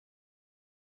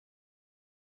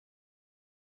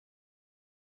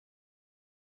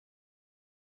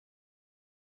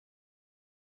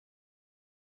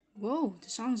Whoa, the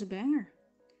song's a banger.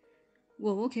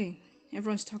 Whoa, okay.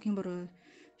 Everyone's talking about a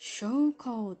show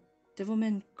called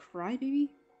Devilman Crybaby?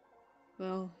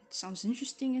 Well, it sounds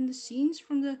interesting and the scenes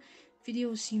from the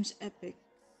video seems epic.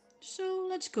 So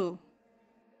let's go.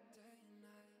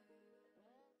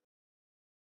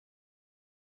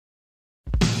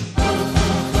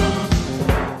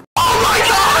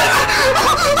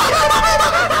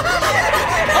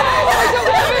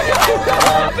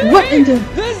 What in the...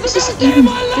 Is this even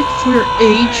fit for your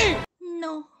age?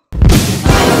 No.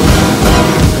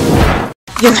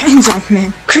 Your hands off,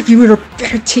 man! Creepy Riddle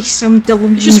better take some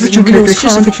Devilman. It's just a fictional character, it's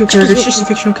just a fictional character, it's just a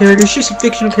fictional character, it's just a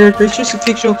fictional character, it's just a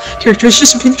fictional character, it's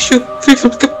just a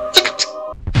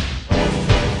fictional...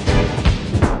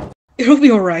 It'll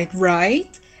be alright,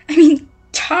 right? I mean,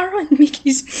 Tara and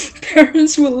Mickey's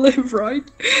parents will live, right?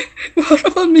 What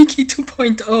about Mickey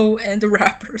 2.0 and the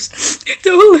rappers?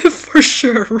 They'll live for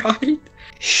sure, right?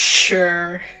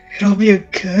 Sure, it'll be a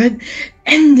good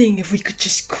ending if we could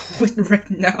just quit right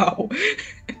now.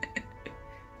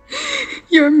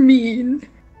 You're mean.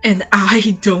 And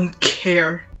I don't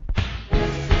care.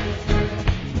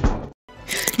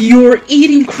 You're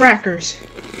eating crackers.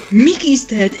 Mickey's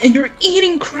dead and you're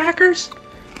eating crackers?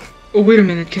 Oh, wait a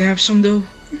minute, can I have some though?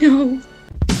 No.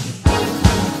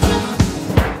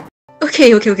 Okay.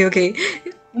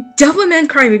 Devilman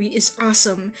Crybaby is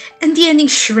awesome, and the ending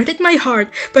shredded my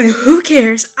heart, but who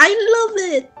cares? I love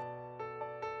it!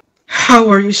 How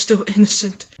are you still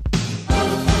innocent?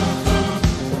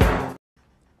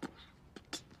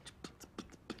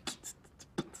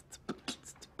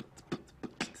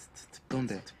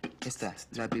 ¿Dónde está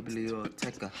la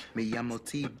biblioteca? Me llamo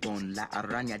T-Bone, la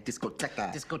araña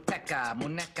discoteca. Discoteca,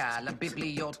 muñeca, la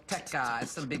biblioteca.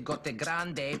 Es el bigote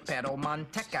grande, pero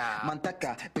manteca.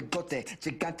 Manteca, bigote,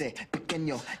 gigante,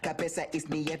 pequeño. Cabeza es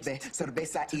nieve,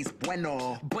 cerveza es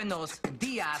bueno. Buenos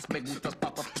días, me gustas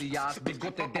papas frías.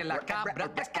 Bigote de la cabra,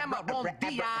 de Cameron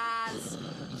Díaz.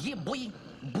 Yeah, boy.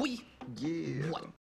 Yeah.